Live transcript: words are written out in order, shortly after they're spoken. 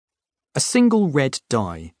A single red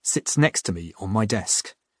die sits next to me on my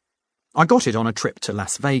desk. I got it on a trip to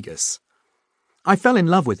Las Vegas. I fell in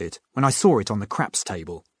love with it when I saw it on the craps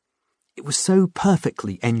table. It was so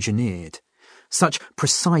perfectly engineered, such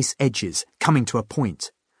precise edges coming to a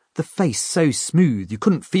point, the face so smooth you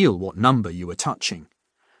couldn't feel what number you were touching.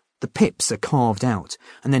 The pips are carved out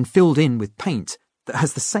and then filled in with paint that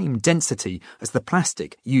has the same density as the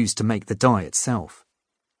plastic used to make the die itself.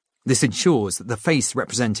 This ensures that the face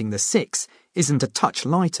representing the 6 isn't a touch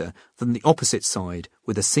lighter than the opposite side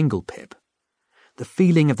with a single pip. The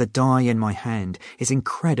feeling of the die in my hand is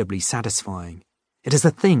incredibly satisfying. It is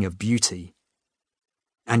a thing of beauty.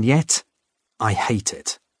 And yet, I hate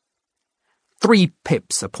it. 3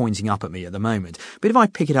 pips are pointing up at me at the moment, but if I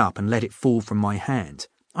pick it up and let it fall from my hand,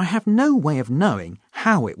 I have no way of knowing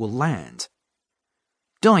how it will land.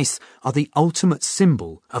 Dice are the ultimate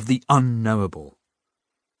symbol of the unknowable.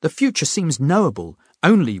 The future seems knowable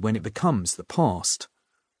only when it becomes the past.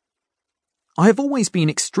 I have always been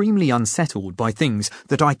extremely unsettled by things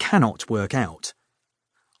that I cannot work out.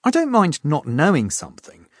 I don't mind not knowing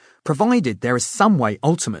something, provided there is some way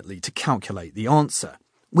ultimately to calculate the answer,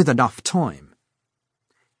 with enough time.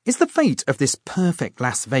 Is the fate of this perfect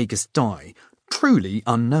Las Vegas die truly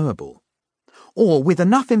unknowable? Or with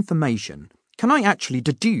enough information, can I actually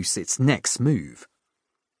deduce its next move?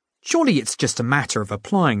 Surely it's just a matter of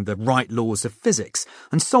applying the right laws of physics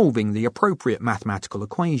and solving the appropriate mathematical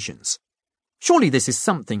equations. Surely this is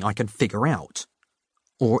something I can figure out.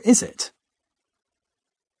 Or is it?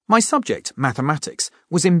 My subject, mathematics,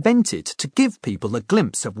 was invented to give people a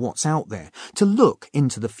glimpse of what's out there, to look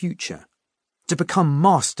into the future, to become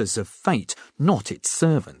masters of fate, not its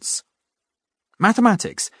servants.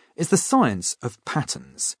 Mathematics is the science of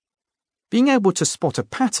patterns. Being able to spot a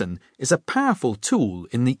pattern is a powerful tool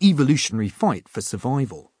in the evolutionary fight for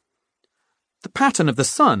survival. The pattern of the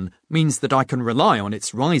sun means that I can rely on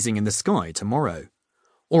its rising in the sky tomorrow,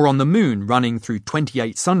 or on the moon running through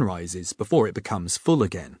 28 sunrises before it becomes full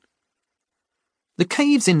again. The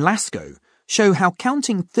caves in Lascaux show how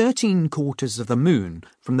counting 13 quarters of the moon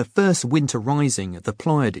from the first winter rising of the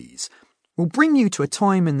Pleiades will bring you to a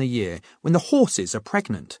time in the year when the horses are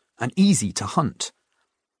pregnant and easy to hunt.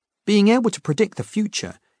 Being able to predict the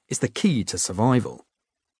future is the key to survival.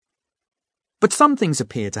 But some things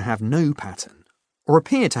appear to have no pattern, or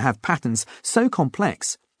appear to have patterns so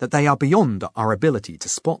complex that they are beyond our ability to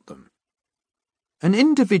spot them. An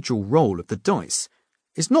individual roll of the dice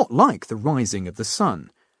is not like the rising of the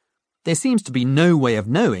sun. There seems to be no way of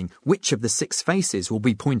knowing which of the 6 faces will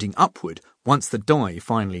be pointing upward once the die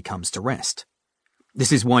finally comes to rest.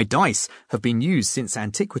 This is why dice have been used since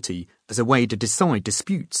antiquity as a way to decide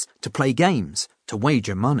disputes, to play games, to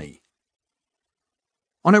wager money.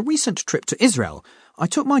 On a recent trip to Israel, I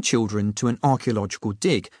took my children to an archaeological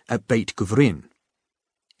dig at Beit Guvrin.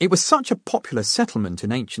 It was such a popular settlement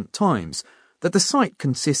in ancient times that the site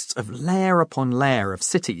consists of layer upon layer of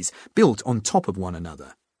cities built on top of one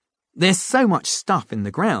another. There's so much stuff in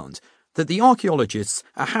the ground that the archaeologists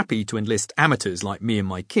are happy to enlist amateurs like me and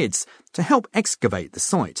my kids to help excavate the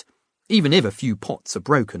site, even if a few pots are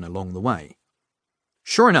broken along the way.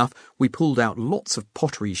 Sure enough, we pulled out lots of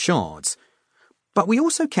pottery shards, but we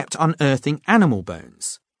also kept unearthing animal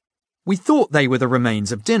bones. We thought they were the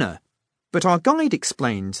remains of dinner, but our guide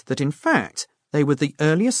explained that in fact they were the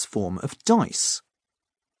earliest form of dice.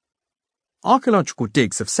 Archaeological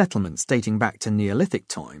digs of settlements dating back to Neolithic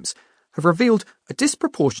times have revealed a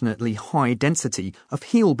disproportionately high density of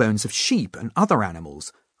heel bones of sheep and other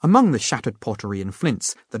animals among the shattered pottery and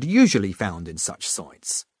flints that are usually found in such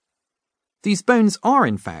sites. These bones are,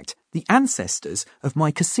 in fact, the ancestors of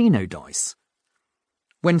my casino dice.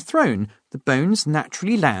 When thrown, the bones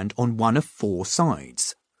naturally land on one of 4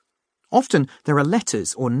 sides. Often there are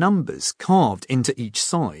letters or numbers carved into each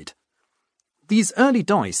side. These early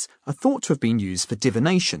dice are thought to have been used for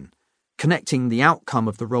divination, connecting the outcome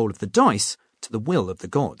of the roll of the dice to the will of the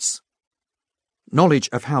gods. Knowledge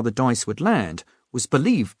of how the dice would land was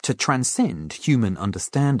believed to transcend human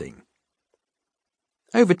understanding.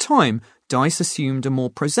 Over time, dice assumed a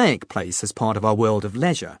more prosaic place as part of our world of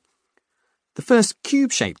leisure. The first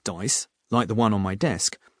cube-shaped dice, like the one on my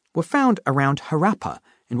desk, were found around Harappa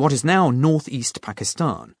in what is now northeast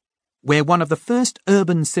Pakistan, where one of the first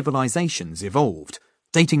urban civilizations evolved,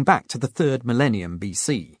 dating back to the 3rd millennium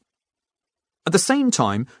BC. At the same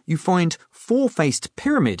time, you find 4-faced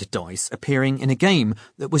pyramid dice appearing in a game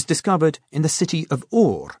that was discovered in the city of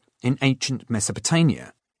Ur in ancient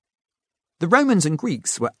Mesopotamia. The Romans and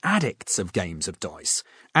Greeks were addicts of games of dice,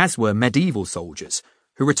 as were medieval soldiers,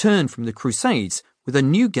 who returned from the Crusades with a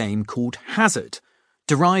new game called Hazard,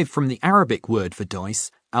 derived from the Arabic word for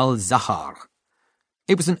dice, al-Zahar.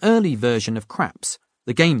 It was an early version of craps,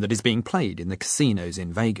 the game that is being played in the casinos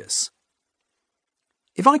in Vegas.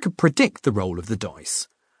 If I could predict the roll of the dice,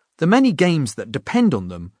 the many games that depend on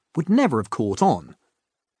them would never have caught on.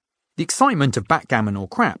 The excitement of backgammon or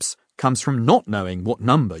craps comes from not knowing what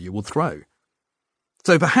number you will throw.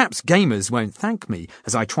 So perhaps gamers won't thank me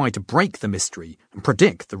as I try to break the mystery and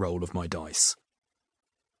predict the roll of my dice.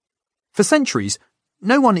 For centuries,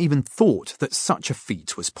 no one even thought that such a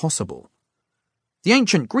feat was possible. The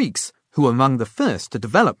ancient Greeks, who were among the first to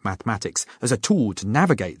develop mathematics as a tool to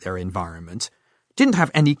navigate their environment, didn't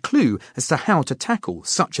have any clue as to how to tackle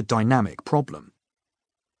such a dynamic problem.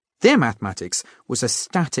 Their mathematics was a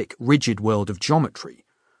static, rigid world of geometry,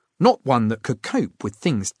 not one that could cope with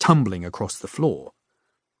things tumbling across the floor.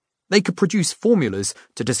 They could produce formulas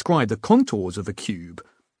to describe the contours of a cube,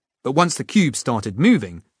 but once the cube started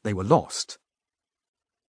moving, they were lost.